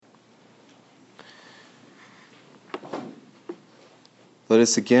Let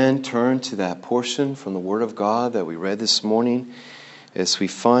us again turn to that portion from the Word of God that we read this morning as we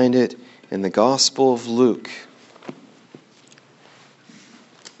find it in the Gospel of Luke.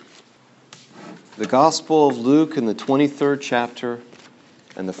 The Gospel of Luke in the 23rd chapter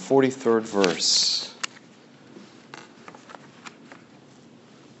and the 43rd verse.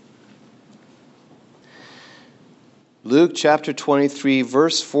 Luke chapter 23,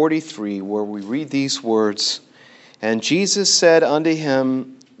 verse 43, where we read these words, "And Jesus said unto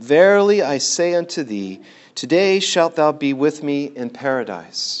him, Verily I say unto thee, today shalt thou be with me in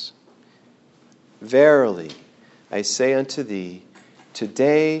paradise. Verily I say unto thee,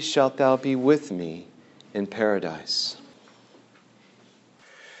 today shalt thou be with me in paradise."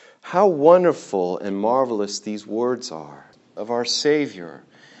 How wonderful and marvelous these words are of our Savior,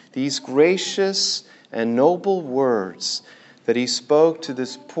 these gracious and noble words that he spoke to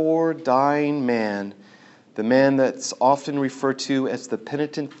this poor dying man, the man that's often referred to as the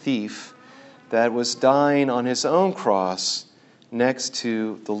penitent thief that was dying on his own cross next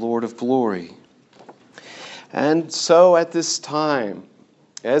to the Lord of glory. And so at this time,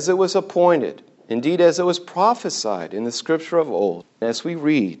 as it was appointed, indeed as it was prophesied in the scripture of old, as we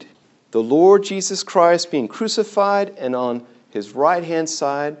read, the Lord Jesus Christ being crucified, and on his right-hand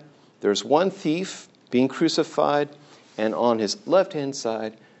side there's one thief being crucified, and on his left-hand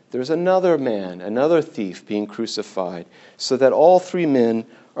side there's another man, another thief being crucified, so that all three men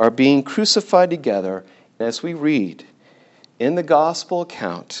are being crucified together. As we read in the gospel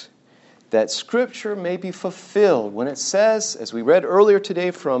account, that Scripture may be fulfilled when it says, as we read earlier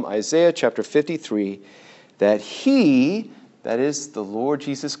today from Isaiah chapter 53, that he, that is the Lord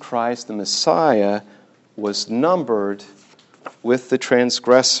Jesus Christ, the Messiah, was numbered with the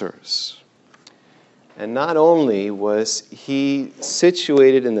transgressors. And not only was he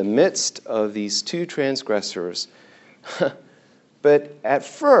situated in the midst of these two transgressors, but at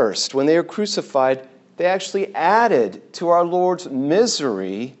first, when they were crucified, they actually added to our Lord's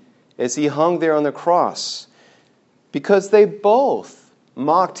misery as he hung there on the cross, because they both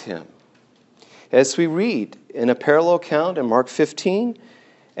mocked him. As we read in a parallel account in Mark 15,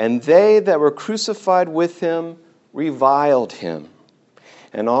 "And they that were crucified with him reviled him."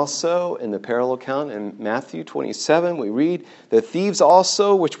 And also in the parallel account in Matthew 27, we read, "The thieves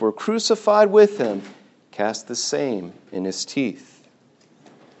also which were crucified with him cast the same in his teeth."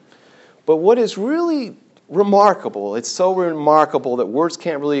 But what is really remarkable, it's so remarkable that words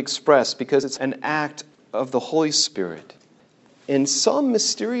can't really express, because it's an act of the Holy Spirit. In some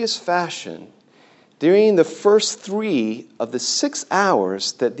mysterious fashion, during the first 3 of the 6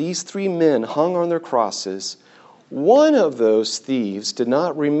 hours that these 3 men hung on their crosses, one of those thieves did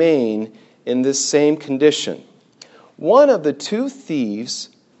not remain in this same condition. One of the 2 thieves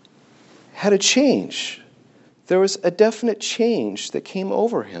had a change. There was a definite change that came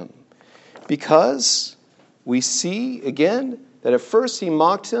over him, because we see again that at first he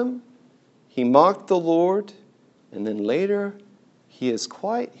mocked him, he mocked the Lord, and then later he has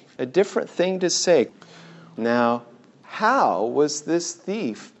quite a different thing to say. Now, how was this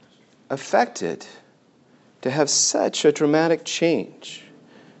thief affected to have such a dramatic change?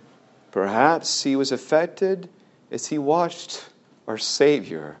 Perhaps he was affected as he watched our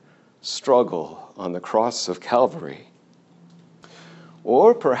Savior struggle on the cross of Calvary.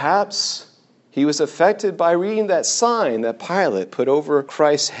 Or perhaps he was affected by reading that sign that Pilate put over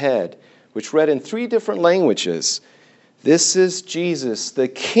Christ's head, which read in 3 different languages, "This is Jesus, the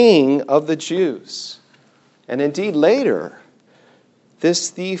King of the Jews." And indeed later,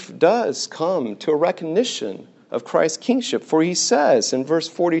 this thief does come to a recognition of Christ's kingship. For he says in verse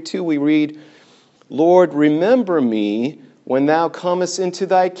 42, we read, "Lord, remember me when thou comest into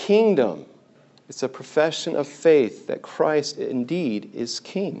thy kingdom." It's a profession of faith that Christ indeed is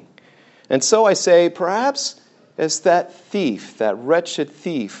king. And so I say, perhaps as that thief, that wretched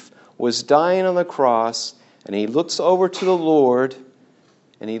thief, was dying on the cross, and he looks over to the Lord,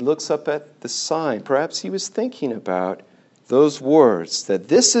 and he looks up at the sign, perhaps he was thinking about those words, that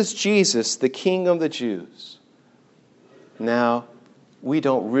this is Jesus, the King of the Jews. Now, we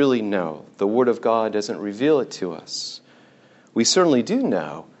don't really know. The Word of God doesn't reveal it to us. We certainly do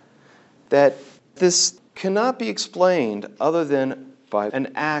know that this cannot be explained other than by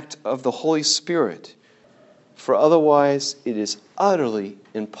an act of the Holy Spirit. For otherwise, it is utterly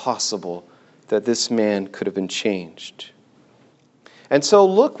impossible that this man could have been changed. And so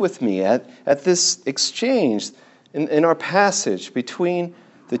look with me at this exchange in our passage between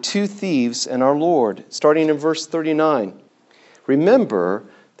the 2 thieves and our Lord, starting in verse 39. Remember,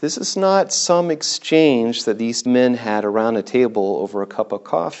 this is not some exchange that these men had around a table over a cup of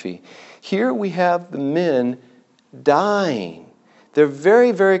coffee. Here we have the men dying. They're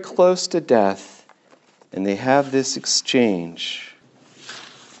very, very close to death, and they have this exchange.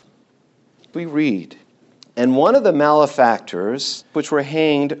 We read, "And one of the malefactors which were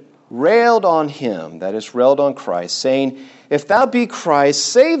hanged railed on him," that is, railed on Christ, saying, "If thou be Christ,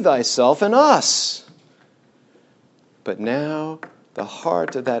 save thyself and us." But now the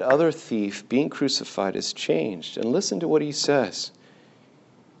heart of that other thief being crucified is changed. And listen to what he says.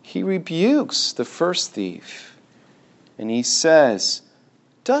 He rebukes the first thief, and he says,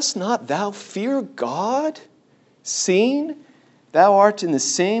 "Dost not thou fear God, seeing thou art in the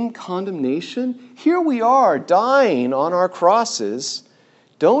same condemnation? Here we are, dying on our crosses.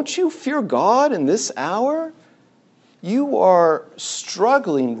 Don't you fear God in this hour? You are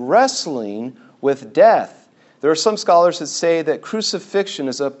struggling, wrestling with death." There are some scholars that say that crucifixion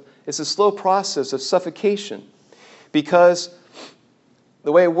is a slow process of suffocation, because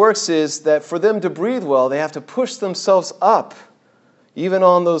the way it works is that for them to breathe well, they have to push themselves up, even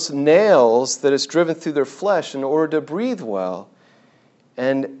on those nails that is driven through their flesh, in order to breathe well.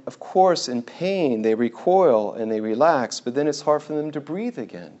 And of course, in pain, they recoil and they relax, but then it's hard for them to breathe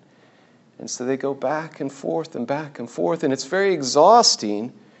again. And so they go back and forth, and it's very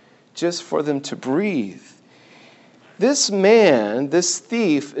exhausting just for them to breathe. This man, this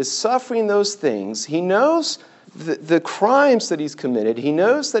thief, is suffering those things. He knows the crimes that he's committed. He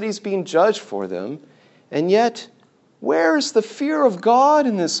knows that he's being judged for them. And yet, where is the fear of God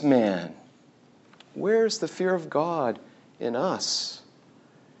in this man? Where is the fear of God in us?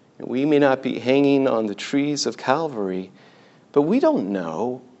 And we may not be hanging on the trees of Calvary, but we don't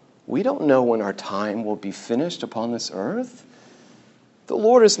know. We don't know when our time will be finished upon this earth. The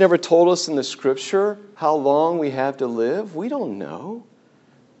Lord has never told us in the Scripture how long we have to live. We don't know.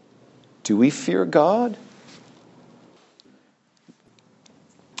 Do we fear God?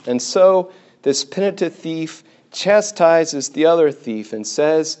 And so this penitent thief chastises the other thief and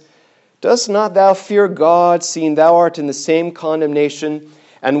says, "Dost not thou fear God, seeing thou art in the same condemnation?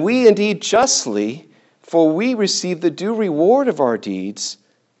 And we indeed justly, for we receive the due reward of our deeds.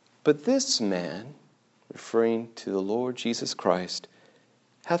 But this man," referring to the Lord Jesus Christ,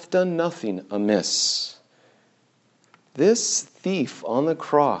 "hath done nothing amiss." This thief on the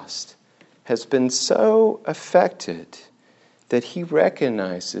cross has been so affected that he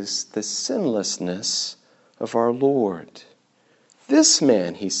recognizes the sinlessness of our Lord. This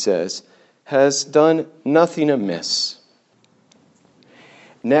man, he says, has done nothing amiss.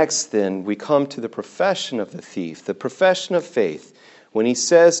 Next, then, we come to the profession of the thief, the profession of faith, when he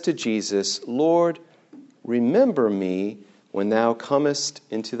says to Jesus, "Lord, remember me when thou comest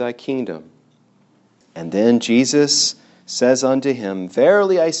into thy kingdom." And then Jesus says unto him,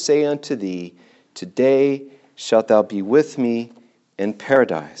 "Verily I say unto thee, today shalt thou be with me in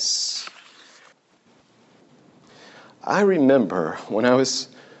paradise." I remember when I was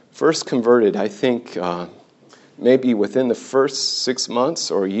first converted, I think maybe within the first 6 months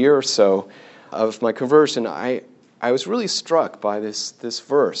or a year or so of my conversion, I was really struck by this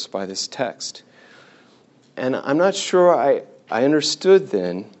verse, by this text. And I'm not sure I understood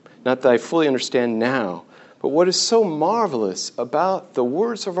then, not that I fully understand now, but what is so marvelous about the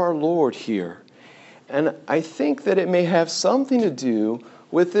words of our Lord here. And I think that it may have something to do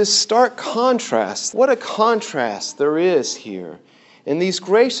with this stark contrast. What a contrast there is here in these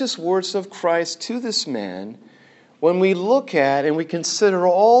gracious words of Christ to this man when we look at and we consider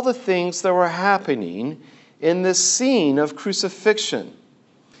all the things that were happening in this scene of crucifixion.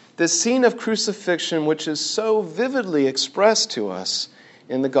 The scene of crucifixion which is so vividly expressed to us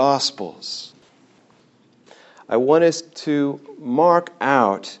in the Gospels. I want us to mark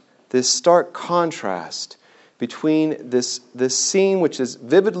out this stark contrast between this scene which is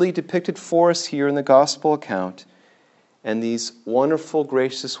vividly depicted for us here in the Gospel account and these wonderful,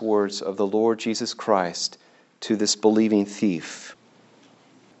 gracious words of the Lord Jesus Christ to this believing thief.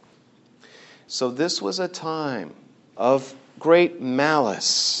 So this was a time of great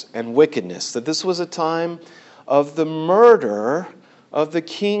malice and wickedness, that this was a time of the murder of the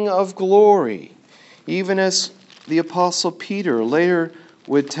King of glory, even as the Apostle Peter later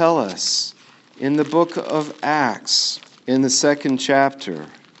would tell us in the book of Acts, in the 2nd chapter,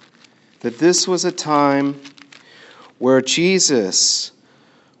 that this was a time where Jesus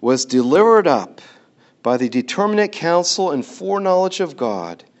was delivered up by the determinate counsel and foreknowledge of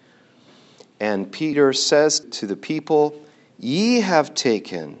God. And Peter says to the people, "Ye have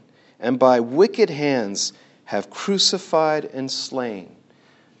taken, and by wicked hands have crucified and slain."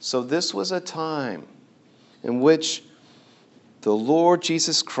 So this was a time in which the Lord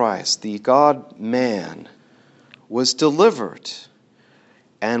Jesus Christ, the God-man, was delivered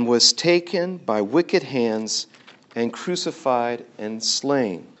and was taken by wicked hands and crucified and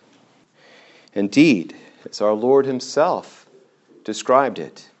slain. Indeed, as our Lord himself described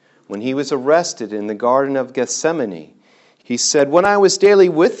it, when he was arrested in the Garden of Gethsemane, he said, "When I was daily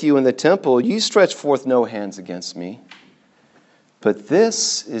with you in the temple, you stretched forth no hands against me. But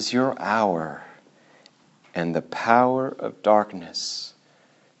this is your hour and the power of darkness."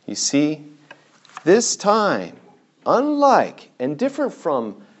 You see, this time, unlike and different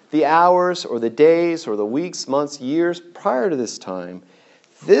from the hours or the days or the weeks, months, years prior to this time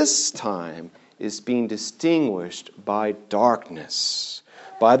is being distinguished by darkness,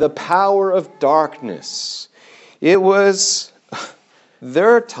 by the power of darkness. It was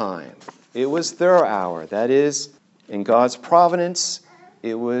their time. It was their hour. That is, in God's providence,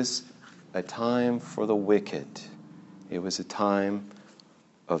 it was a time for the wicked. It was a time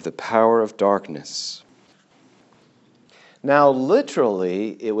of the power of darkness. Now,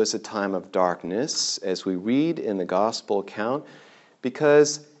 literally, it was a time of darkness, as we read in the gospel account,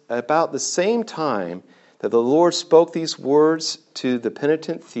 because about the same time that the Lord spoke these words to the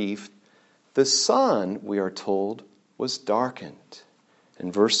penitent thief, the sun, we are told, was darkened.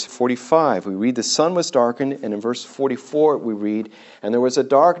 In verse 45, we read, the sun was darkened, and in verse 44, we read, and there was a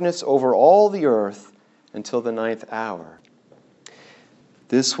darkness over all the earth until the 9th hour.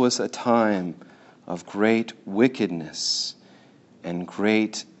 This was a time of great wickedness and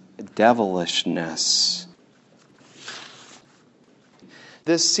great devilishness.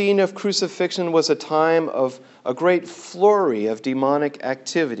 This scene of crucifixion was a time of a great flurry of demonic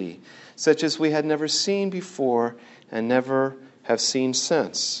activity, such as we had never seen before and never have seen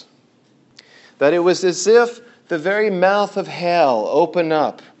since. That it was as if the very mouth of hell opened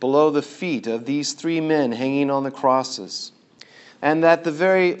up below the feet of these three men hanging on the crosses, and that the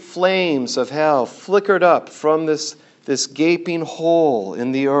very flames of hell flickered up from this gaping hole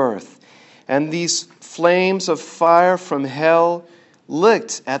in the earth, and these flames of fire from hell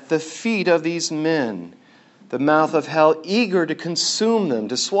licked at the feet of these men, the mouth of hell eager to consume them,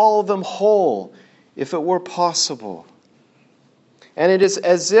 to swallow them whole, if it were possible. And it is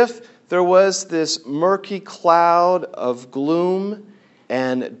as if there was this murky cloud of gloom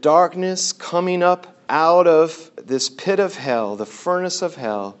and darkness coming up out of this pit of hell, the furnace of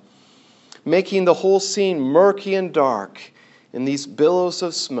hell, making the whole scene murky and dark in these billows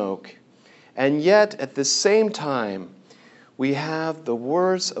of smoke. And yet, at the same time, we have the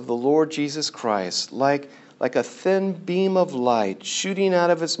words of the Lord Jesus Christ, like a thin beam of light shooting out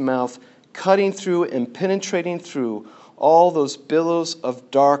of his mouth, cutting through and penetrating through all those billows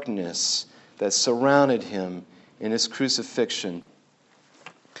of darkness that surrounded him in his crucifixion.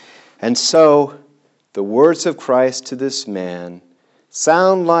 And so, the words of Christ to this man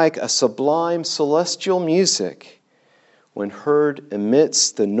sound like a sublime celestial music when heard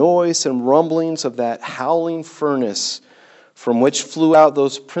amidst the noise and rumblings of that howling furnace from which flew out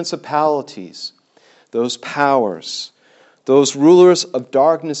those principalities, those powers, those rulers of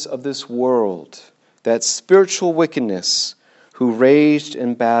darkness of this world, that spiritual wickedness who raged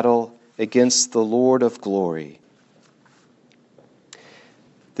in battle against the Lord of glory.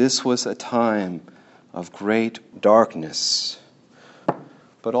 This was a time of great darkness,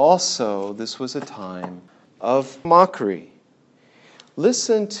 but also this was a time of mockery.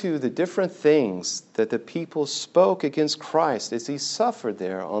 Listen to the different things that the people spoke against Christ as he suffered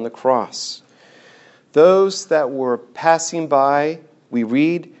there on the cross. Those that were passing by, we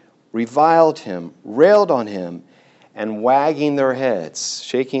read, reviled him, railed on him, and wagging their heads,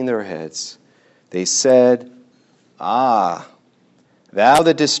 shaking their heads, they said, "Ah, thou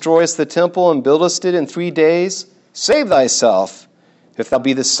that destroyest the temple and buildest it in 3 days, save thyself. If thou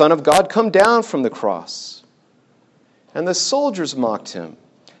be the Son of God, come down from the cross." And the soldiers mocked him.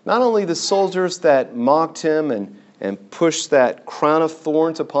 Not only the soldiers that mocked him and pushed that crown of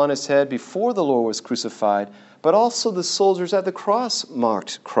thorns upon his head before the Lord was crucified, but also the soldiers at the cross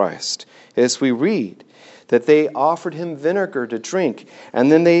mocked Christ. As we read, that they offered him vinegar to drink, and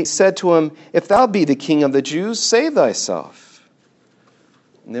then they said to him, "If thou be the King of the Jews, save thyself."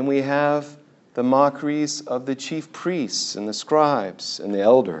 And then we have the mockeries of the chief priests and the scribes and the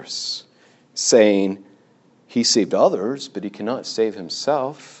elders, saying, "He saved others, but he cannot save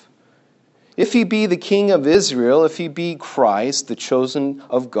himself. If he be the King of Israel, if he be Christ, the chosen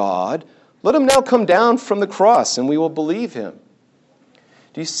of God, let him now come down from the cross, and we will believe him."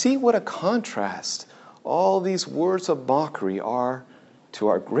 Do you see what a contrast all these words of mockery are to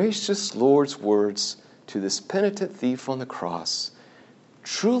our gracious Lord's words to this penitent thief on the cross?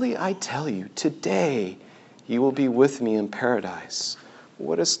 "Truly I tell you, today you will be with me in paradise."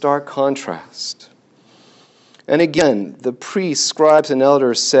 What a stark contrast. And again, the priests, scribes, and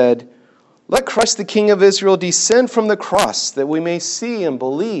elders said, Let Christ the King of Israel descend from the cross that we may see and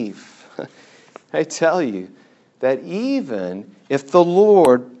believe. I tell you that even if the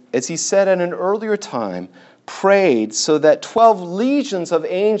Lord, as he said at an earlier time, prayed so that 12 legions of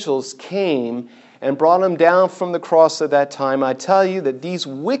angels came and brought him down from the cross at that time, I tell you that these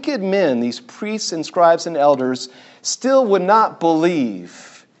wicked men, these priests and scribes and elders, still would not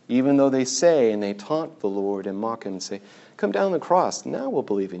believe, even though they say and they taunt the Lord and mock him and say, come down the cross, now we'll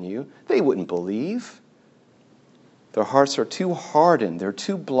believe in you. They wouldn't believe. Their hearts are too hardened. They're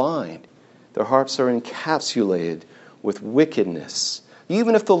too blind. Their hearts are encapsulated with wickedness.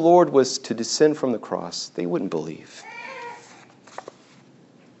 Even if the Lord was to descend from the cross, they wouldn't believe.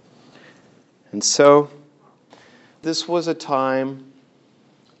 And so, this was a time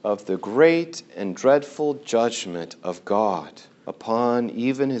of the great and dreadful judgment of God upon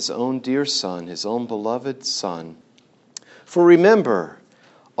even his own dear Son, his own beloved Son. For remember,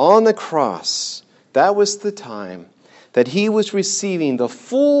 on the cross, that was the time that he was receiving the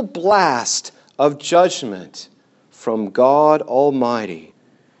full blast of judgment from God Almighty.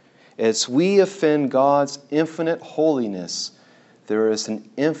 As we offend God's infinite holiness, there is an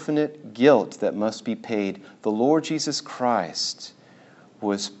infinite guilt that must be paid. The Lord Jesus Christ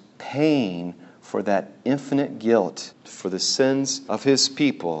was paying for that infinite guilt, for the sins of his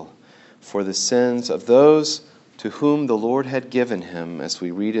people, for the sins of those to whom the Lord had given him, as we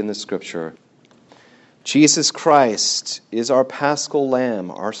read in the Scripture. Jesus Christ is our Paschal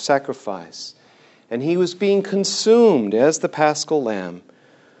Lamb, our sacrifice, and he was being consumed as the Paschal Lamb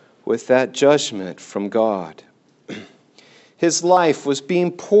with that judgment from God. His life was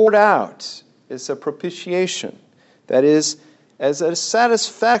being poured out as a propitiation, that is, as a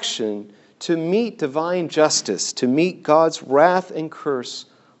satisfaction to meet divine justice, to meet God's wrath and curse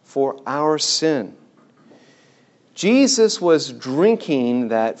for our sin. Jesus was drinking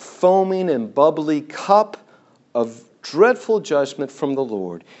that foaming and bubbly cup of dreadful judgment from the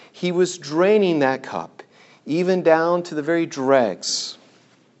Lord. He was draining that cup, even down to the very dregs.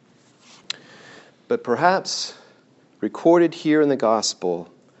 But perhaps, recorded here in the Gospel,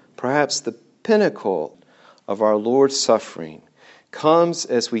 perhaps the pinnacle of our Lord's suffering comes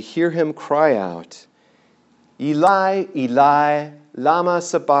as we hear him cry out, Eli, Eli, lama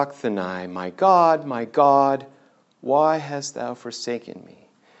sabachthani, my God, why hast thou forsaken me?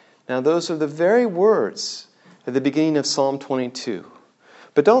 Now those are the very words at the beginning of Psalm 22.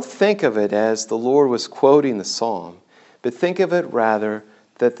 But don't think of it as the Lord was quoting the psalm, but think of it rather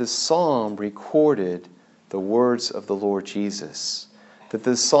that the psalm recorded the words of the Lord Jesus, that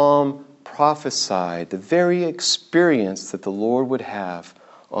the psalm prophesied the very experience that the Lord would have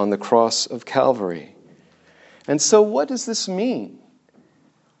on the cross of Calvary. And so what does this mean?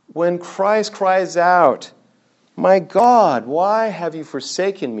 When Christ cries out, my God, why have you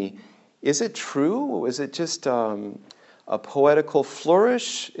forsaken me? Is it true? Is it just a poetical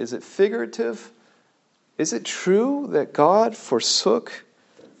flourish? Is it figurative? Is it true that God forsook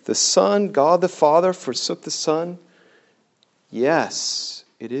the Son, God the Father forsook the Son? Yes,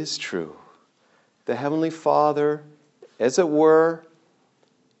 it is true. The Heavenly Father, as it were,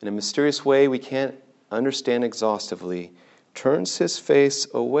 in a mysterious way we can't understand exhaustively, turns his face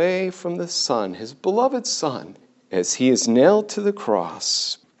away from the Son, his beloved Son, as he is nailed to the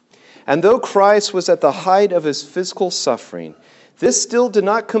cross. And though Christ was at the height of his physical suffering, this still did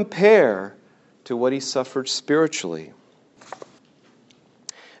not compare to what he suffered spiritually.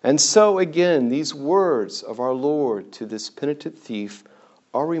 And so again, these words of our Lord to this penitent thief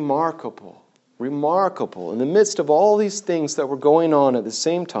are remarkable in the midst of all these things that were going on at the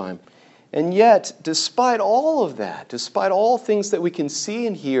same time. And yet, despite all of that, despite all things that we can see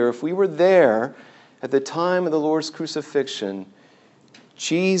and hear, if we were there at the time of the Lord's crucifixion,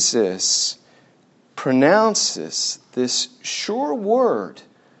 Jesus pronounces this sure word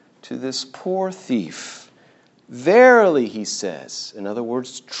to this poor thief. Verily, he says, in other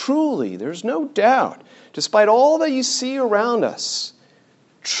words, truly, there's no doubt, despite all that you see around us,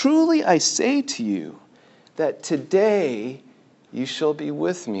 truly I say to you that today you shall be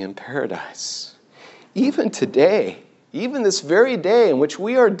with me in paradise. Even today, even this very day in which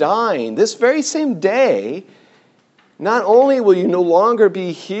we are dying, this very same day, not only will you no longer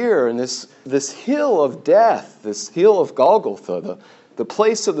be here in this hill of death, this hill of Golgotha, the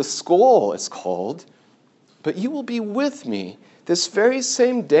place of the skull it's called, but you will be with me this very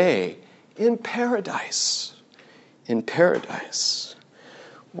same day in paradise. In paradise.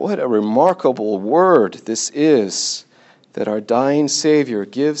 What a remarkable word this is that our dying Savior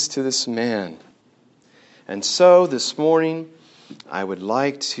gives to this man. And so this morning, I would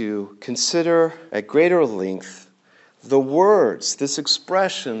like to consider at greater length the words, this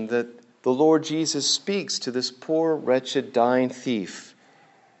expression that the Lord Jesus speaks to this poor, wretched, dying thief.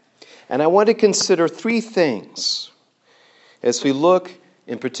 And I want to consider three things as we look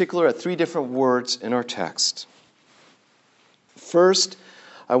in particular at three different words in our text. First,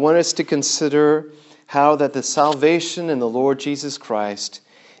 I want us to consider how that the salvation in the Lord Jesus Christ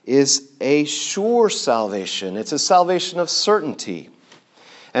is a sure salvation. It's a salvation of certainty.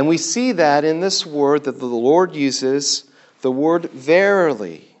 And we see that in this word that the Lord uses, the word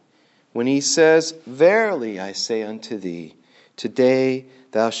verily, when he says, "Verily I say unto thee, today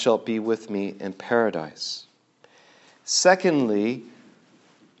thou shalt be with me in paradise." Secondly,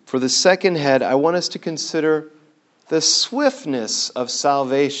 for the second head, I want us to consider the swiftness of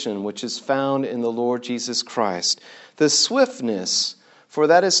salvation which is found in the Lord Jesus Christ. The swiftness, for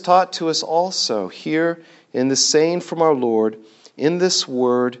that is taught to us also here in the saying from our Lord, in this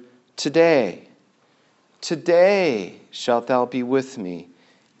word, today. Today shalt thou be with me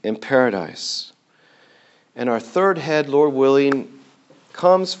in paradise. And our third head, Lord willing,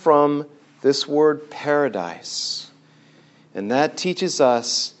 comes from this word paradise. And that teaches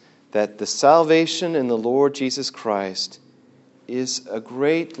us that the salvation in the Lord Jesus Christ is a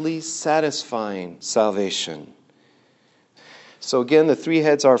greatly satisfying salvation. So again, the three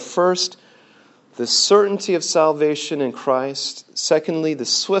heads are first, the certainty of salvation in Christ. Secondly, the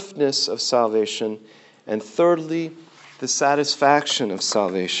swiftness of salvation. And thirdly, the satisfaction of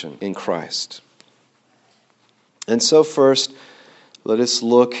salvation in Christ. And so first, let us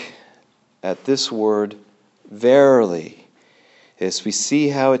look at this word, verily, as we see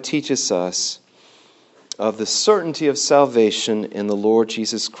how it teaches us of the certainty of salvation in the Lord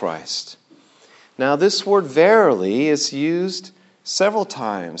Jesus Christ. Now, this word verily is used several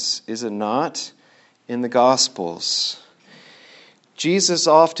times, is it not, in the Gospels. Jesus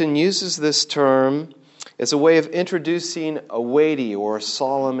often uses this term as a way of introducing a weighty or a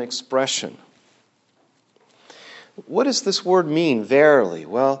solemn expression. What does this word mean, verily?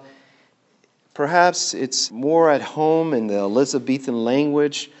 Well, perhaps it's more at home in the Elizabethan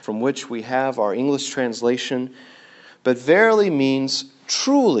language from which we have our English translation. But verily means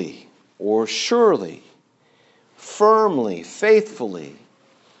truly or surely, firmly, faithfully.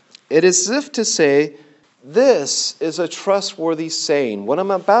 It is as if to say, this is a trustworthy saying. What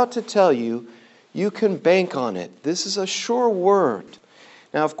I'm about to tell you, you can bank on it. This is a sure word.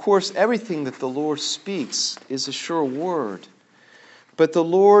 Now, of course, everything that the Lord speaks is a sure word. But the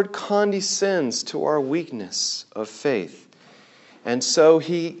Lord condescends to our weakness of faith. And so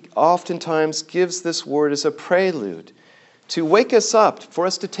he oftentimes gives this word as a prelude to wake us up, for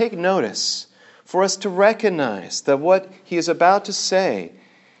us to take notice, for us to recognize that what he is about to say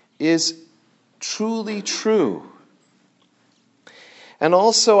is truly true. And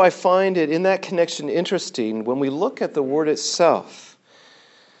also I find it in that connection interesting when we look at the word itself.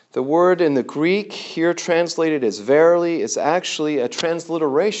 The word in the Greek, here translated as verily, is actually a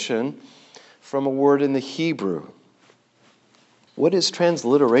transliteration from a word in the Hebrew. What is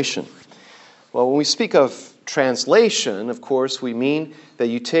transliteration? Well, when we speak of translation, of course, we mean that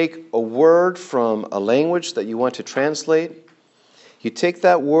you take a word from a language that you want to translate. You take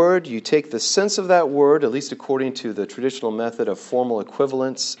that word, you take the sense of that word, at least according to the traditional method of formal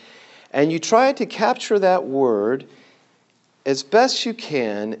equivalence, and you try to capture that word as best you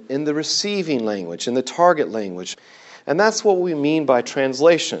can in the receiving language, in the target language. And that's what we mean by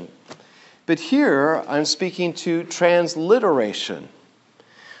translation. But here, I'm speaking to transliteration.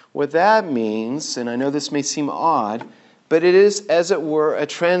 What that means, and I know this may seem odd, but it is, as it were, a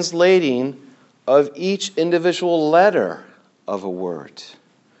translating of each individual letter of a word.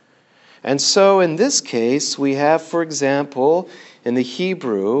 And so, in this case, we have, for example, in the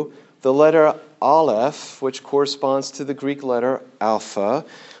Hebrew, the letter Aleph, which corresponds to the Greek letter Alpha.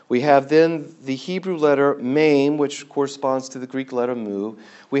 We have then the Hebrew letter Mem, which corresponds to the Greek letter Mu.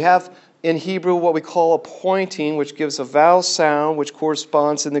 We have in Hebrew what we call a pointing, which gives a vowel sound, which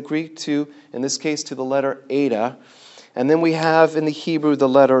corresponds in the Greek to, in this case, to the letter Eta. And then we have in the Hebrew the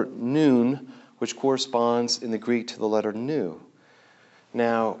letter Nun, which corresponds in the Greek to the letter Nu.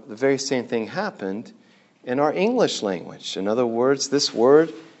 Now, the very same thing happened in our English language. In other words, this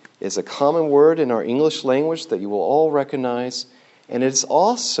word is a common word in our English language that you will all recognize, and it's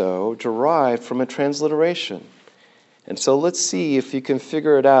also derived from a transliteration. And so let's see if you can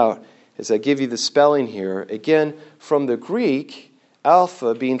figure it out as I give you the spelling here. Again, from the Greek,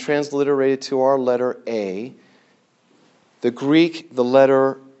 alpha being transliterated to our letter A, the Greek, the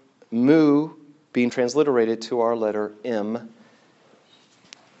letter mu being transliterated to our letter M,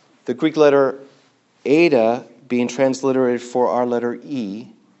 the Greek letter eta being transliterated for our letter E,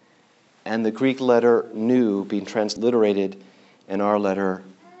 and the Greek letter nu being transliterated in our letter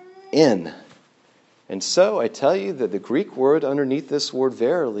in. And so I tell you that the Greek word underneath this word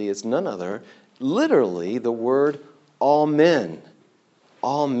verily is none other, literally the word all men.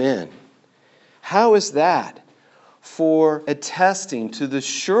 All men. How is that? For attesting to the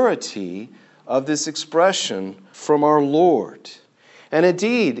surety of this expression from our Lord. And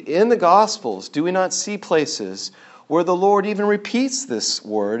indeed, in the Gospels, do we not see places where the Lord even repeats this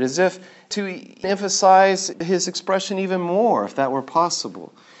word as if to emphasize his expression even more, if that were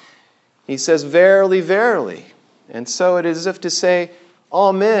possible? He says, verily, verily. And so it is as if to say,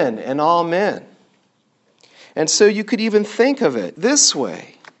 all men and all men. And so you could even think of it this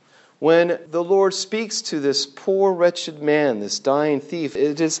way. When the Lord speaks to this poor, wretched man, this dying thief,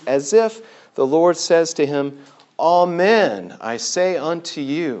 it is as if the Lord says to him, all men, I say unto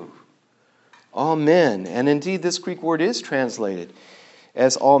you. All men. And indeed, this Greek word is translated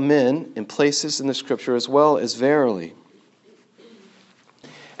as all men in places in the Scripture as well as verily.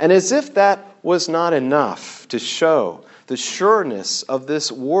 And as if that was not enough to show the sureness of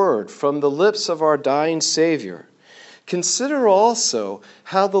this word from the lips of our dying Savior, consider also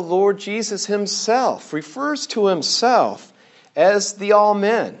how the Lord Jesus himself refers to himself as the all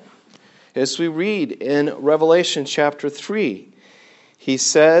men. As we read in Revelation chapter 3, he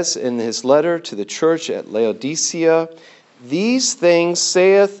says in his letter to the church at Laodicea, these things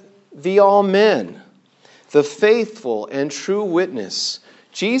saith the all men, the faithful and true witness.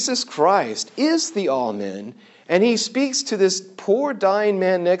 Jesus Christ is the all men, and he speaks to this poor dying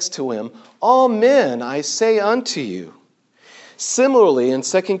man next to him, all men, I say unto you. Similarly, in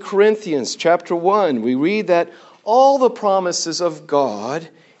 2 Corinthians chapter 1, we read that all the promises of God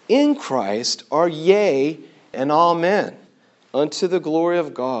in Christ are yea and amen, unto the glory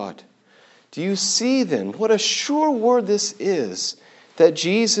of God. Do you see then what a sure word this is that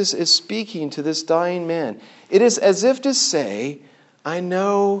Jesus is speaking to this dying man? It is as if to say, I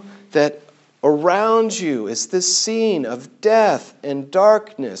know that around you is this scene of death and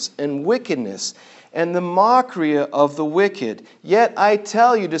darkness and wickedness and the mockery of the wicked. Yet I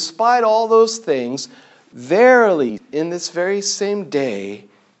tell you, despite all those things, verily, in this very same day,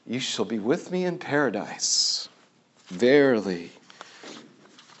 you shall be with me in paradise. Verily.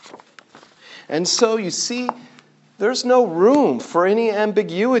 And so you see, there's no room for any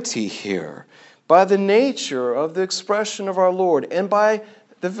ambiguity here by the nature of the expression of our Lord and by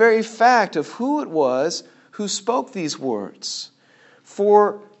the very fact of who it was who spoke these words.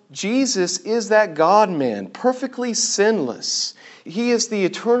 For Jesus is that God-man, perfectly sinless. He is the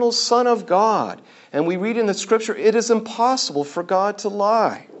eternal Son of God. And we read in the Scripture, it is impossible for God to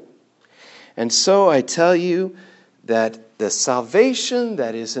lie. And so I tell you that the salvation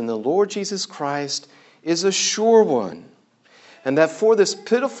that is in the Lord Jesus Christ is a sure one. And that for this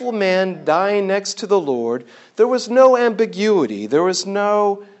pitiful man dying next to the Lord, there was no ambiguity. There was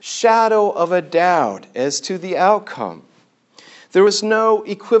no shadow of a doubt as to the outcome. There was no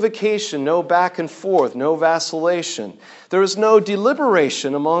equivocation, no back and forth, no vacillation. There was no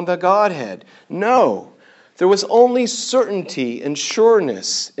deliberation among the Godhead. No, there was only certainty and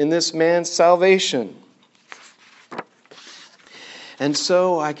sureness in this man's salvation. And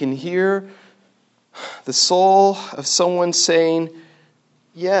so I can hear the soul of someone saying,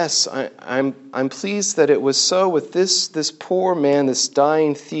 yes, I'm pleased that it was so with this poor man, this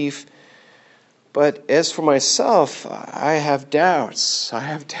dying thief. But as for myself, I have doubts. I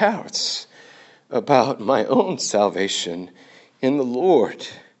have doubts about my own salvation in the Lord.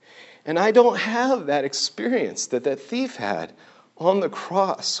 And I don't have that experience that thief had on the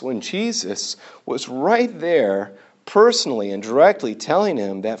cross when Jesus was right there personally and directly telling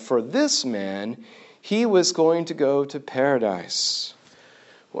him that for this man, he was going to go to paradise.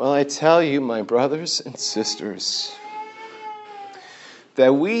 Well, I tell you, my brothers and sisters,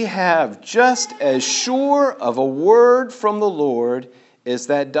 that we have just as sure of a word from the Lord as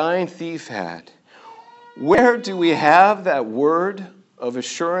that dying thief had. Where do we have that word of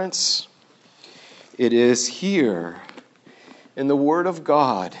assurance? It is here in the Word of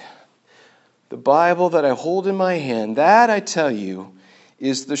God. The Bible that I hold in my hand, that I tell you,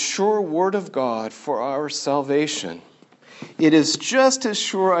 is the sure Word of God for our salvation. It is just as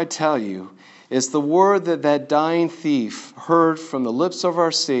sure, I tell you, as the word that dying thief heard from the lips of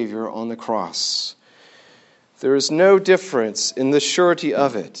our Savior on the cross. There is no difference in the surety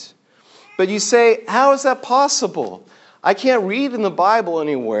of it. But you say, how is that possible? I can't read in the Bible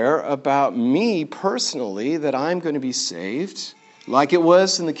anywhere about me personally that I'm going to be saved, like it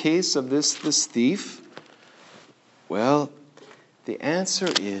was in the case of this thief. Well, the answer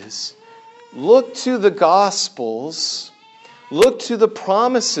is, look to the Gospels. Look to the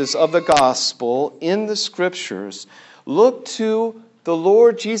promises of the gospel in the Scriptures. Look to the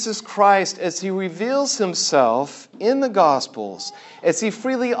Lord Jesus Christ as he reveals himself in the Gospels, as he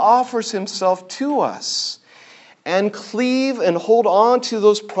freely offers himself to us, and cleave and hold on to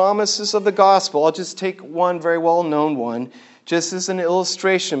those promises of the gospel. I'll just take one very well-known one, just as an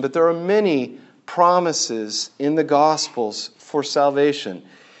illustration, but there are many promises in the Gospels for salvation.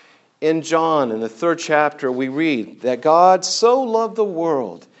 In John, in the 3rd chapter, we read that God so loved the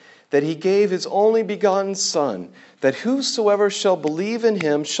world that he gave his only begotten Son, that whosoever shall believe in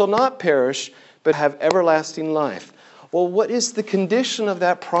him shall not perish, but have everlasting life. Well, what is the condition of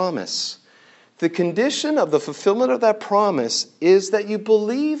that promise? The condition of the fulfillment of that promise is that you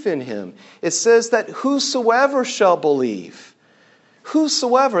believe in him. It says that whosoever shall believe.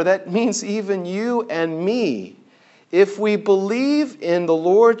 Whosoever, that means even you and me. If we believe in the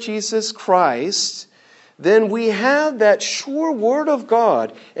Lord Jesus Christ, then we have that sure word of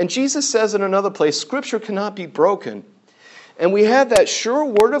God. And Jesus says in another place, Scripture cannot be broken. And we have that sure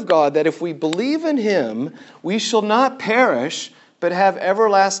word of God that if we believe in him, we shall not perish, but have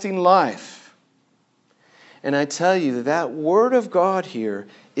everlasting life. And I tell you, that word of God here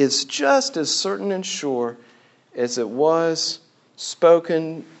is just as certain and sure as it was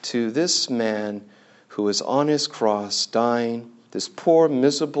spoken to this man who was on his cross dying, this poor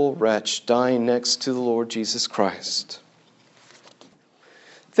miserable wretch dying next to the Lord Jesus Christ.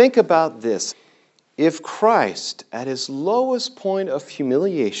 Think about this. If Christ, at his lowest point of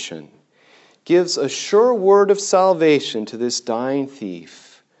humiliation, gives a sure word of salvation to this dying thief,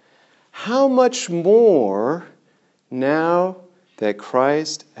 how much more now that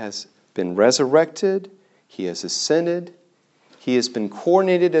Christ has been resurrected, he has ascended, he has been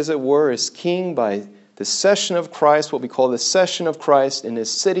coronated, as it were, as king by the session of Christ, what we call the session of Christ, and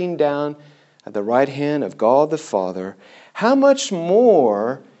is sitting down at the right hand of God the Father, how much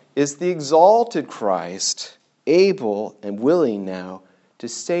more is the exalted Christ able and willing now to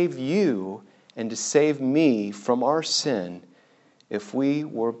save you and to save me from our sin if we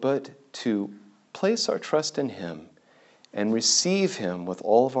were but to place our trust in him and receive him with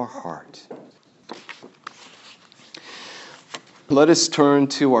all of our heart. Let us turn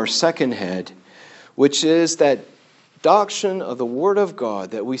to our second head, which is that doctrine of the Word of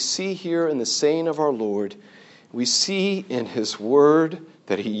God that we see here in the saying of our Lord. We see in his Word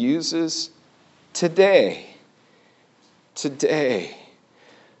that he uses today. Today.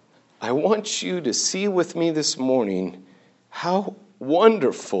 I want you to see with me this morning how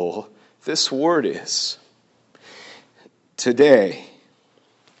wonderful this word is. Today.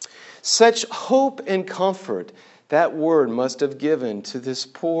 Such hope and comfort that word must have given to this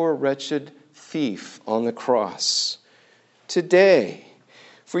poor, wretched thief on the cross. Today.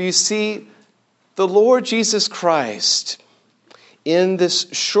 For you see, the Lord Jesus Christ, in this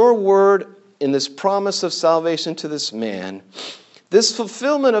sure word, in this promise of salvation to this man, this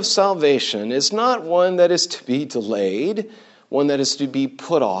fulfillment of salvation is not one that is to be delayed, one that is to be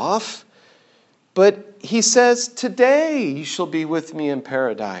put off, but he says, today you shall be with me in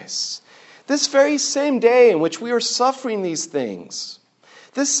paradise. This very same day in which we are suffering these things,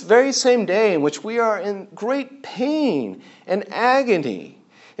 this very same day in which we are in great pain and agony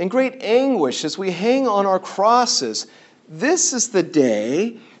and great anguish as we hang on our crosses, this is the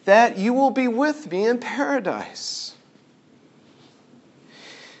day that you will be with me in paradise.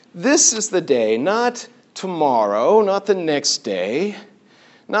 This is the day, not tomorrow, not the next day,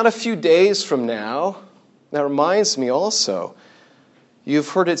 not a few days from now. That reminds me also, you've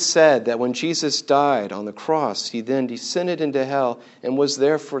heard it said that when Jesus died on the cross, he then descended into hell and was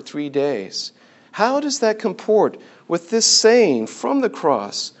there for 3 days. How does that comport with this saying from the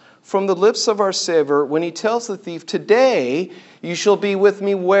cross, from the lips of our Savior, when he tells the thief, today you shall be with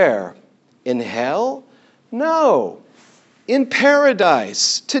me where? In hell? No. In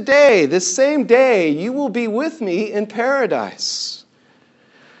paradise. Today, this same day, you will be with me in paradise.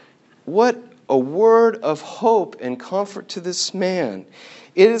 What a word of hope and comfort to this man.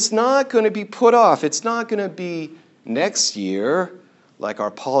 It is not going to be put off. It's not going to be next year, like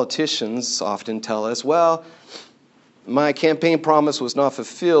our politicians often tell us. Well, my campaign promise was not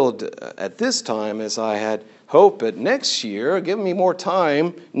fulfilled at this time as I had hoped, but next year, give me more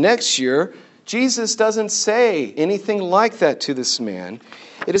time, next year. Jesus doesn't say anything like that to this man.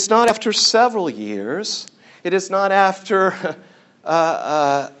 It is not after several years. It is not after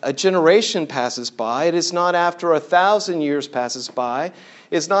a generation passes by. It is not after 1,000 years passes by.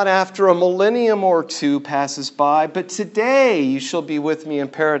 It's not after a millennium or two passes by. But today you shall be with me in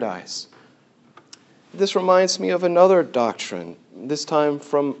paradise. This reminds me of another doctrine, this time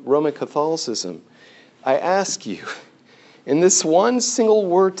from Roman Catholicism. I ask you, in this one single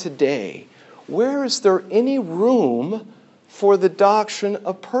word today, where is there any room for the doctrine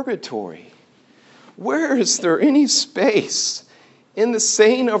of purgatory. Where is there any space in the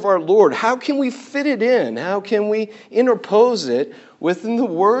saying of our Lord? How can we fit it in? How can we interpose it within the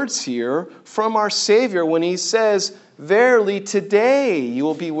words here from our Savior when he says, "Verily, today you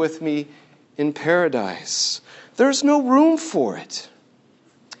will be with me in paradise"? There's no room for it.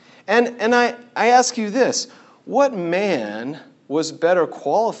 And I ask you this, what man was better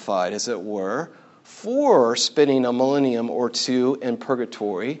qualified, as it were, for spending a millennium or two in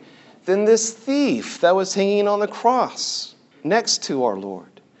purgatory than this thief that was hanging on the cross next to our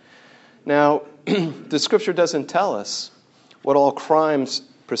Lord? Now, the Scripture doesn't tell us what all crimes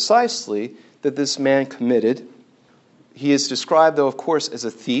precisely that this man committed. He is described, though, of course, as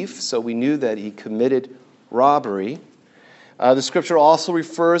a thief, so we knew that he committed robbery. The Scripture also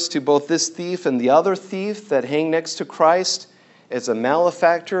refers to both this thief and the other thief that hang next to Christ as a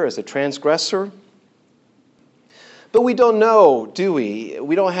malefactor, as a transgressor. But we don't know, do we?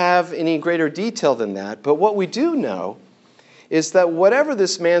 We don't have any greater detail than that. But what we do know is that whatever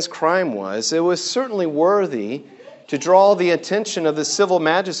this man's crime was, it was certainly worthy to draw the attention of the civil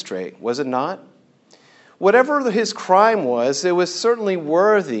magistrate, was it not? Whatever his crime was, it was certainly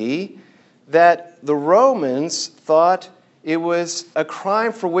worthy that the Romans thought it was a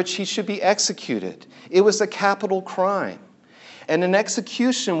crime for which he should be executed. It was a capital crime. And an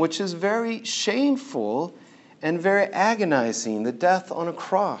execution which is very shameful and very agonizing, the death on a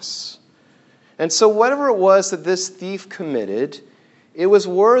cross. And so whatever it was that this thief committed, it was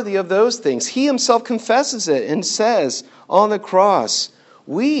worthy of those things. He himself confesses it and says on the cross,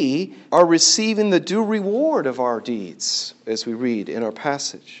 we are receiving the due reward of our deeds, as we read in our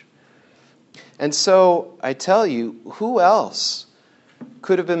passage. And so I tell you, who else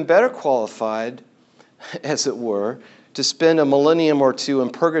could have been better qualified, as it were, to spend a millennium or two in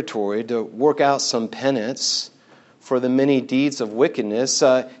purgatory to work out some penance for the many deeds of wickedness?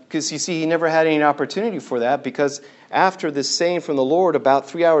 Because you see, he never had any opportunity for that, because after this saying from the Lord, about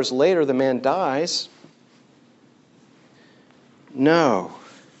 3 hours later, the man dies. No,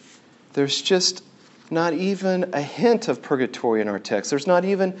 there's just not even a hint of purgatory in our text. There's not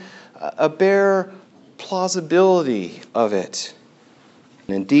even a bare plausibility of it.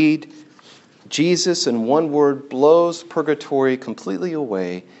 And indeed, Jesus, in one word, blows purgatory completely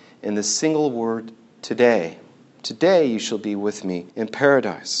away in the single word, today. Today you shall be with me in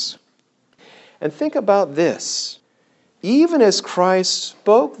paradise. And think about this. Even as Christ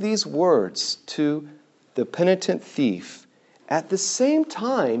spoke these words to the penitent thief, at the same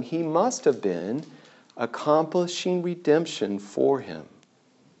time he must have been accomplishing redemption for him.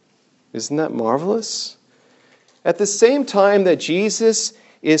 Isn't that marvelous? At the same time that Jesus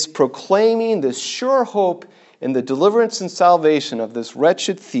is proclaiming the sure hope in the deliverance and salvation of this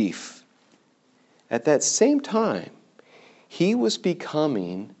wretched thief, at that same time, he was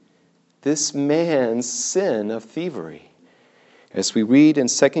becoming this man's sin of thievery. As we read in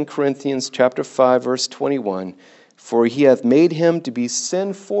 2 Corinthians chapter 5, verse 21, for he hath made him to be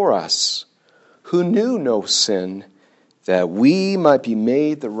sin for us, who knew no sin, that we might be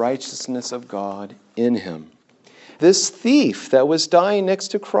made the righteousness of God in him. This thief that was dying next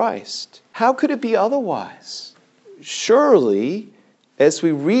to Christ, how could it be otherwise? Surely, as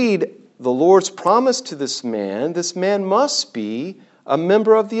we read the Lord's promise to this man must be a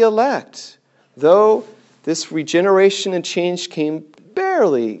member of the elect. Though this regeneration and change came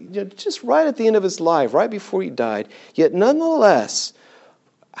barely, just right at the end of his life, right before he died, yet nonetheless,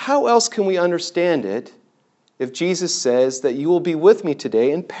 how else can we understand it if Jesus says that you will be with me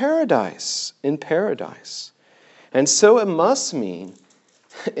today in paradise, in paradise? And so it must mean,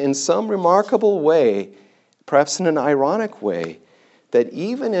 in some remarkable way, perhaps in an ironic way, that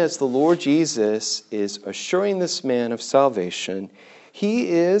even as the Lord Jesus is assuring this man of salvation, he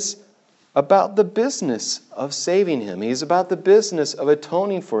is about the business of saving him. He's about the business of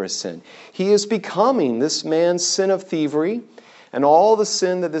atoning for his sin. He is becoming this man's sin of thievery and all the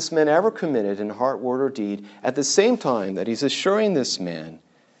sin that this man ever committed in heart, word, or deed at the same time that he's assuring this man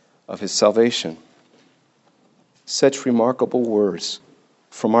of his salvation. Such remarkable words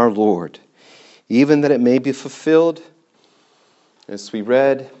from our Lord, even that it may be fulfilled, as we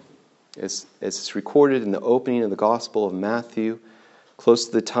read, as it's recorded in the opening of the Gospel of Matthew, close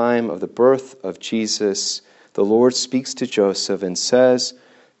to the time of the birth of Jesus, the Lord speaks to Joseph and says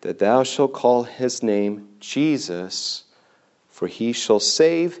that thou shalt call his name Jesus, for he shall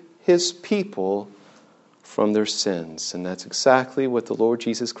save his people from their sins. And that's exactly what the Lord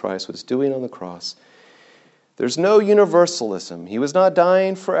Jesus Christ was doing on the cross. There's no universalism. He was not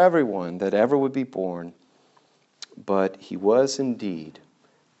dying for everyone that ever would be born, but he was indeed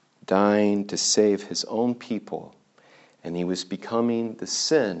dying to save his own people. and he was becoming the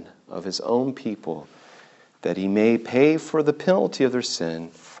sin of his own people, that he may pay for the penalty of their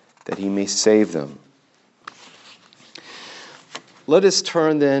sin, that he may save them. Let us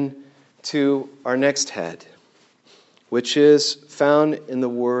turn then to our next head, which is found in the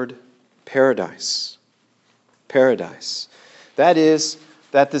word paradise. Paradise. That is,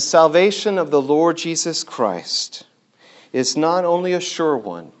 that the salvation of the Lord Jesus Christ is not only a sure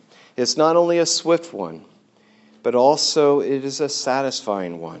one, it's not only a swift one, but also it is a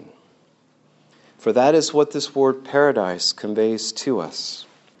satisfying one. For that is what this word paradise conveys to us.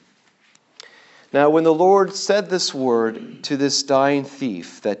 Now, when the Lord said this word to this dying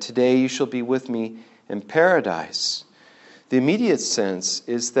thief, that today you shall be with me in paradise, the immediate sense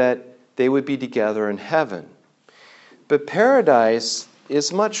is that they would be together in heaven. But paradise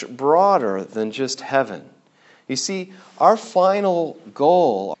is much broader than just heaven. You see, our final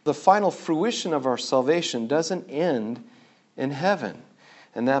goal, the final fruition of our salvation doesn't end in heaven.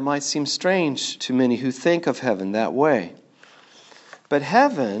 And that might seem strange to many who think of heaven that way. But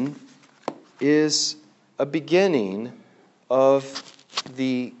heaven is a beginning of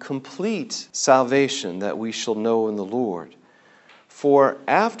the complete salvation that we shall know in the Lord. For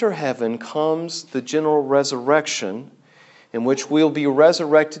after heaven comes the general resurrection, in which we'll be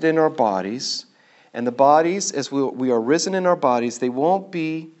resurrected in our bodies. And the bodies, as we are risen in our bodies, they won't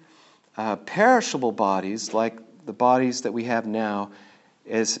be perishable bodies like the bodies that we have now.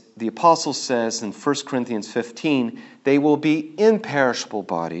 As the apostle says in 1 Corinthians 15, they will be imperishable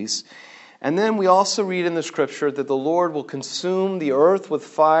bodies. And then we also read in the Scripture that the Lord will consume the earth with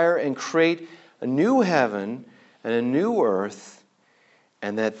fire and create a new heaven and a new earth,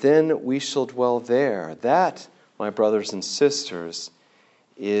 and that then we shall dwell there. That, my brothers and sisters,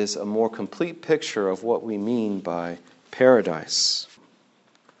 is a more complete picture of what we mean by paradise.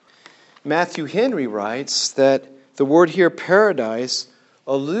 Matthew Henry writes that the word here, paradise,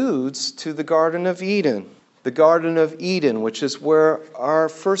 alludes to the Garden of Eden. The Garden of Eden, which is where our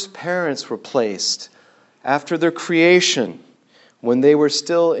first parents were placed after their creation, when they were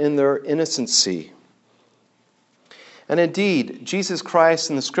still in their innocency. And indeed, Jesus Christ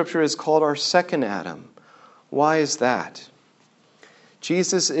in the Scripture is called our second Adam. Why is that?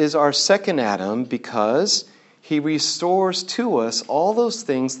 Jesus is our second Adam because he restores to us all those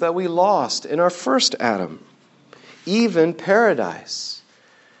things that we lost in our first Adam, even paradise.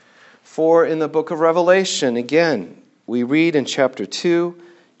 For in the book of Revelation, again, we read in chapter 2,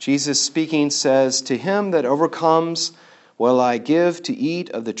 Jesus speaking says, "To him that overcomes will I give to eat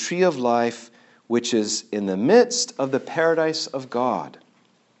of the tree of life, which is in the midst of the paradise of God."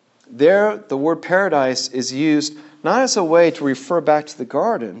 There, the word paradise is used not as a way to refer back to the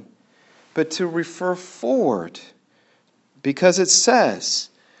garden, but to refer forward. Because it says,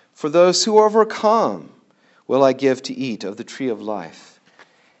 "For those who overcome will I give to eat of the tree of life."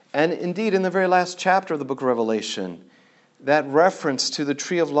 And indeed, in the very last chapter of the book of Revelation, that reference to the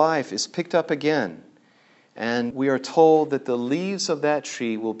tree of life is picked up again. And we are told that the leaves of that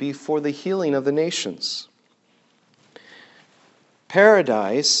tree will be for the healing of the nations.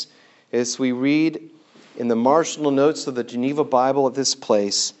 Paradise, as we read in the marginal notes of the Geneva Bible at this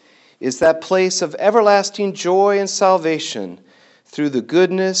place, is that place of everlasting joy and salvation through the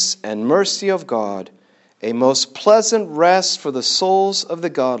goodness and mercy of God, a most pleasant rest for the souls of the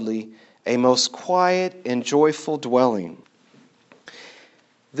godly, a most quiet and joyful dwelling.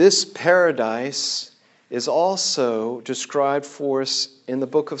 This paradise is also described for us in the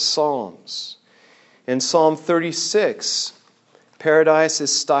book of Psalms. In Psalm 36, paradise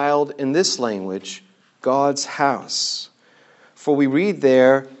is styled in this language, God's house. For we read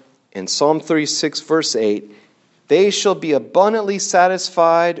there in Psalm 36, verse 8, "They shall be abundantly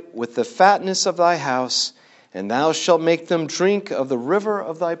satisfied with the fatness of thy house, and thou shalt make them drink of the river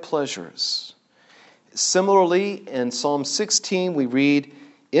of thy pleasures." Similarly, in Psalm 16, we read,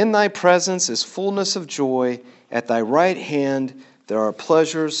 "In thy presence is fullness of joy, at thy right hand there are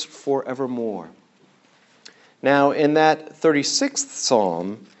pleasures forevermore." Now, in that 36th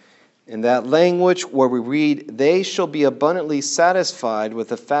Psalm, in that language where we read, "They shall be abundantly satisfied with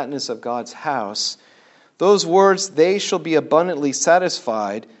the fatness of God's house," those words, "they shall be abundantly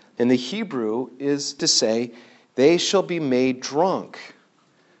satisfied," in the Hebrew is to say, "they shall be made drunk."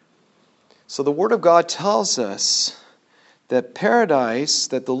 So the Word of God tells us that paradise,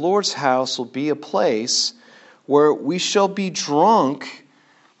 that the Lord's house will be a place where we shall be drunk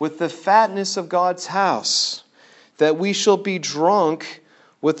with the fatness of God's house, that we shall be drunk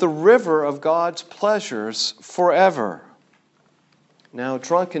with the river of God's pleasures forever. Now,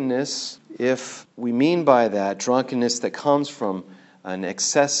 drunkenness, if we mean by that drunkenness that comes from an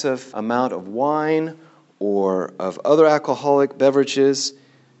excessive amount of wine or of other alcoholic beverages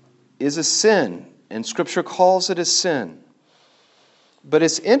is a sin, and Scripture calls it a sin. But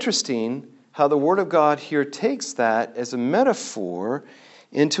it's interesting how the Word of God here takes that as a metaphor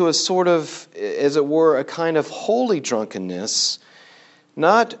into a sort of, as it were, a kind of holy drunkenness,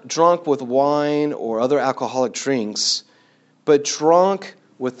 not drunk with wine or other alcoholic drinks, but drunk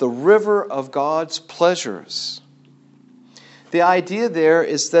with the river of God's pleasures. The idea there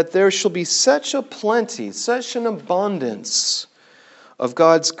is that there shall be such a plenty, such an abundance of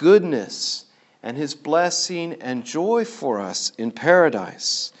God's goodness and His blessing and joy for us in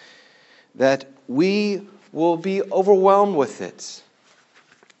paradise that we will be overwhelmed with it.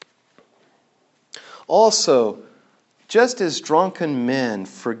 Also, just as drunken men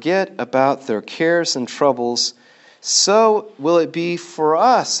forget about their cares and troubles, so will it be for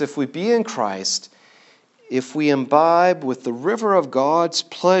us if we be in Christ. If we imbibe with the river of God's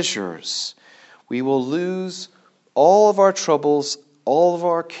pleasures, we will lose all of our troubles, all of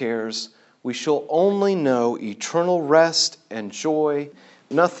our cares. We shall only know eternal rest and joy,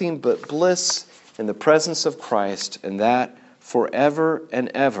 nothing but bliss in the presence of Christ, and that forever and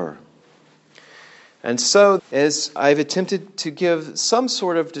ever. And so, as I've attempted to give some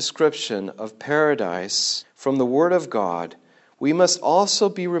sort of description of paradise from the Word of God, we must also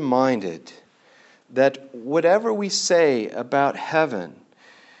be reminded that whatever we say about heaven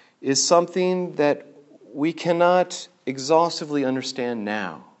is something that we cannot exhaustively understand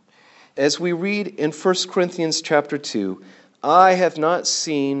now. As we read in 1 Corinthians chapter 2, "Eye have not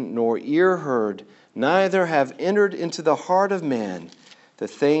seen, nor ear heard, neither have entered into the heart of man the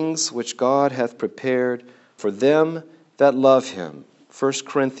things which God hath prepared for them that love Him." 1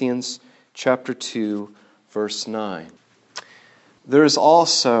 Corinthians chapter 2, verse 9. There is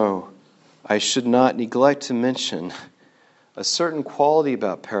also, I should not neglect to mention, a certain quality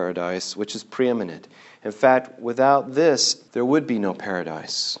about paradise which is preeminent. In fact, without this, there would be no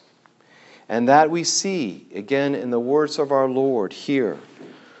paradise. And that we see, again, in the words of our Lord here,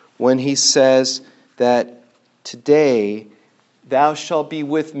 when He says that today thou shalt be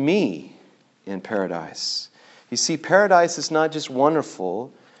with me in paradise. You see, paradise is not just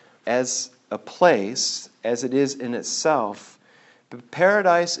wonderful as a place, as it is in itself, but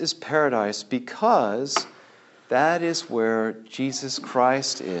paradise is paradise because that is where Jesus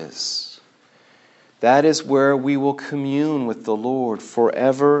Christ is. That is where we will commune with the Lord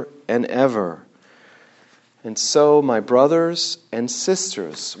forever and ever. And so, my brothers and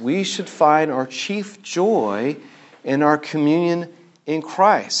sisters, we should find our chief joy in our communion in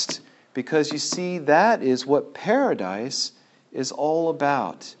Christ, because you see, that is what paradise is all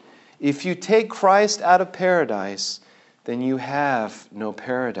about. If you take Christ out of paradise, then you have no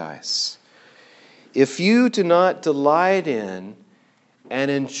paradise. If you do not delight in and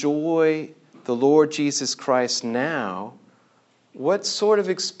enjoy the Lord Jesus Christ now, what sort of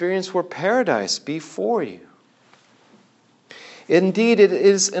experience will paradise be for you? Indeed, it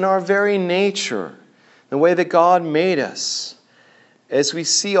is in our very nature, the way that God made us, as we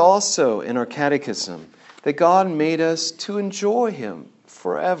see also in our catechism, that God made us to enjoy Him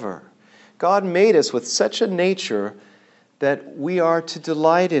forever. God made us with such a nature that we are to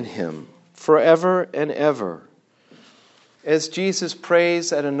delight in Him forever and ever. As Jesus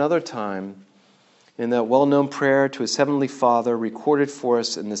prays at another time in that well-known prayer to His Heavenly Father, recorded for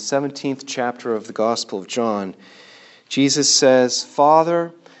us in the 17th chapter of the Gospel of John, Jesus says,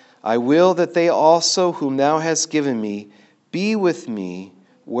 "Father, I will that they also whom Thou hast given me be with me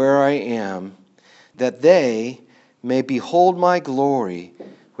where I am, that they may behold my glory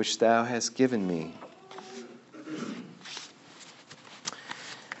which Thou hast given me."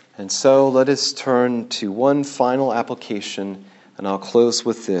 And so let us turn to one final application, and I'll close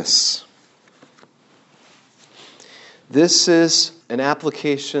with this. This is an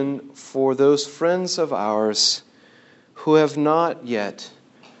application for those friends of ours who have not yet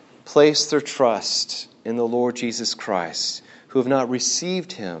placed their trust in the Lord Jesus Christ, who have not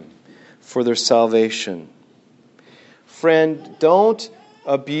received Him for their salvation. Friend, don't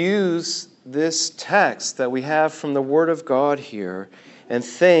abuse this text that we have from the Word of God here and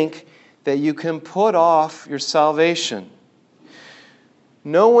think that you can put off your salvation.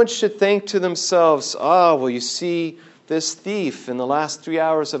 No one should think to themselves, well, you see, this thief in the last 3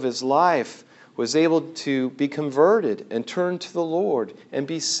 hours of his life was able to be converted and turn to the Lord and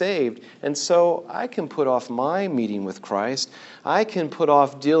be saved. And so I can put off my meeting with Christ. I can put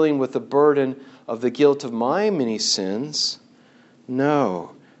off dealing with the burden of the guilt of my many sins.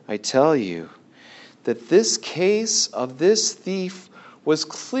 No, I tell you that this case of this thief was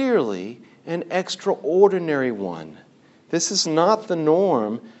clearly an extraordinary one. This is not the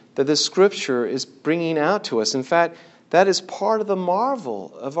norm that the Scripture is bringing out to us. In fact, that is part of the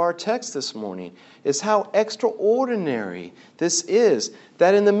marvel of our text this morning, is how extraordinary this is,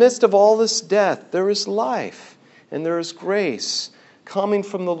 that in the midst of all this death, there is life and there is grace coming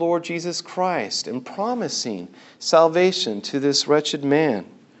from the Lord Jesus Christ and promising salvation to this wretched man.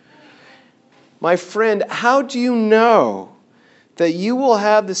 My friend, how do you know that you will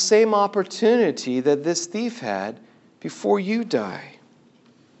have the same opportunity that this thief had before you die?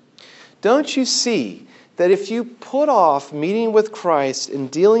 Don't you see that if you put off meeting with Christ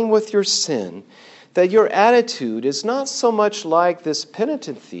and dealing with your sin, that your attitude is not so much like this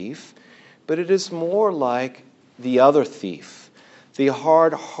penitent thief, but it is more like the other thief, the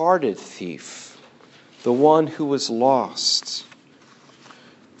hard-hearted thief, the one who was lost.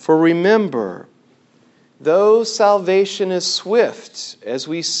 For remember, though salvation is swift, as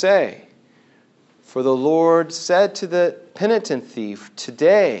we say, for the Lord said to the penitent thief,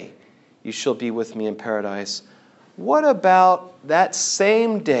 "Today you shall be with me in paradise." What about that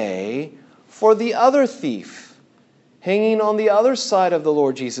same day for the other thief hanging on the other side of the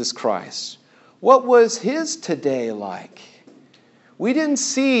Lord Jesus Christ? What was his today like? We didn't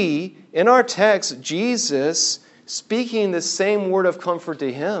see in our text Jesus speaking the same word of comfort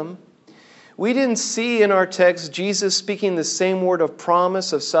to him. We didn't see in our text Jesus speaking the same word of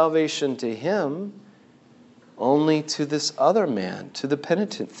promise of salvation to him, only to this other man, to the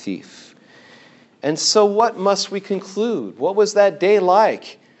penitent thief. And so what must we conclude? What was that day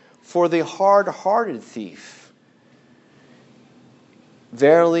like for the hard-hearted thief?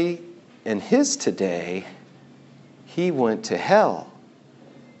 Verily, in his today, he went to hell.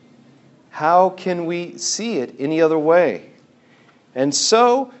 How can we see it any other way? And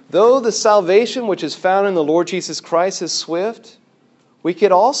so, though the salvation which is found in the Lord Jesus Christ is swift, we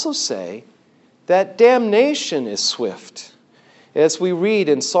could also say that damnation is swift. As we read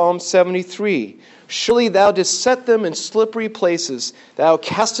in Psalm 73, "Surely thou didst set them in slippery places. Thou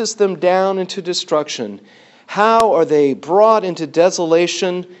castest them down into destruction. How are they brought into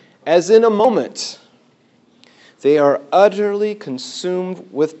desolation as in a moment? They are utterly consumed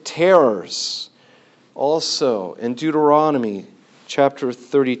with terrors." Also, in Deuteronomy chapter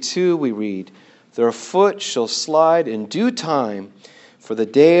 32, we read, "Their foot shall slide in due time, for the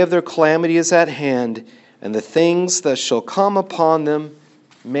day of their calamity is at hand, and the things that shall come upon them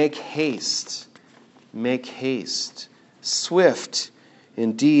make haste." Make haste. Swift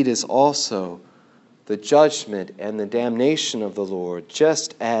indeed is also the judgment and the damnation of the Lord,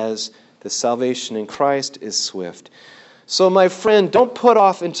 just as the salvation in Christ is swift. So, my friend, don't put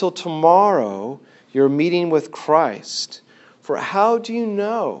off until tomorrow your meeting with Christ. For how do you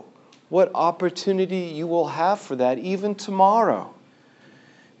know what opportunity you will have for that even tomorrow?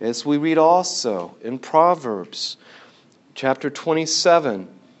 As we read also in Proverbs chapter 27,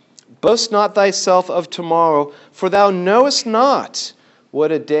 "Boast not thyself of tomorrow, for thou knowest not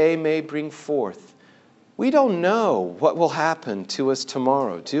what a day may bring forth." We don't know what will happen to us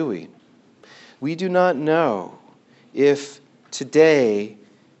tomorrow, do we? We do not know if today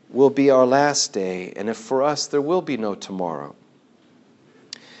will be our last day, and if for us there will be no tomorrow.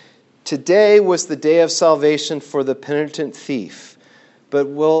 Today was the day of salvation for the penitent thief, but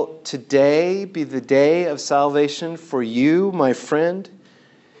will today be the day of salvation for you, my friend?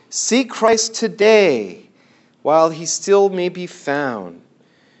 Seek Christ today while he still may be found.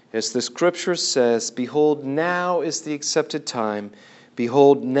 As the Scripture says, "Behold, now is the accepted time.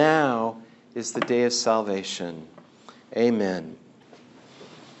 Behold, now is the day of salvation." Amen.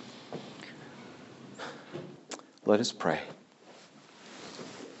 Let us pray.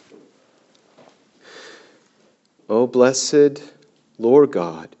 O blessed Lord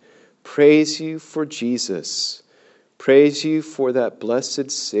God, praise you for Jesus. Praise you for that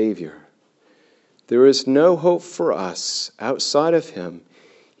blessed Savior. There is no hope for us outside of him,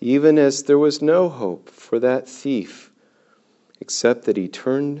 even as there was no hope for that thief, except that he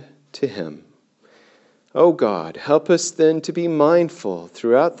turned to him. O God, help us then to be mindful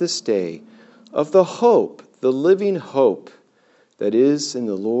throughout this day of the hope, the living hope that is in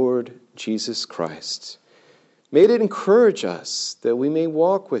the Lord Jesus Christ. May it encourage us that we may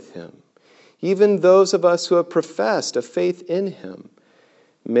walk with him, even those of us who have professed a faith in him.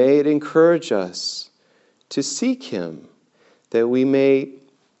 May it encourage us to seek him, that we may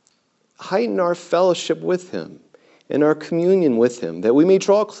heighten our fellowship with him and our communion with him, that we may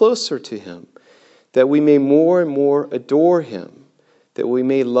draw closer to him, that we may more and more adore him, that we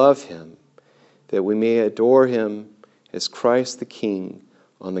may love him, that we may adore him as Christ the King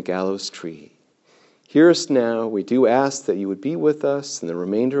on the gallows tree. Hear us now. We do ask that you would be with us in the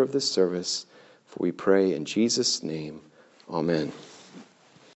remainder of this service, for we pray in Jesus' name. Amen.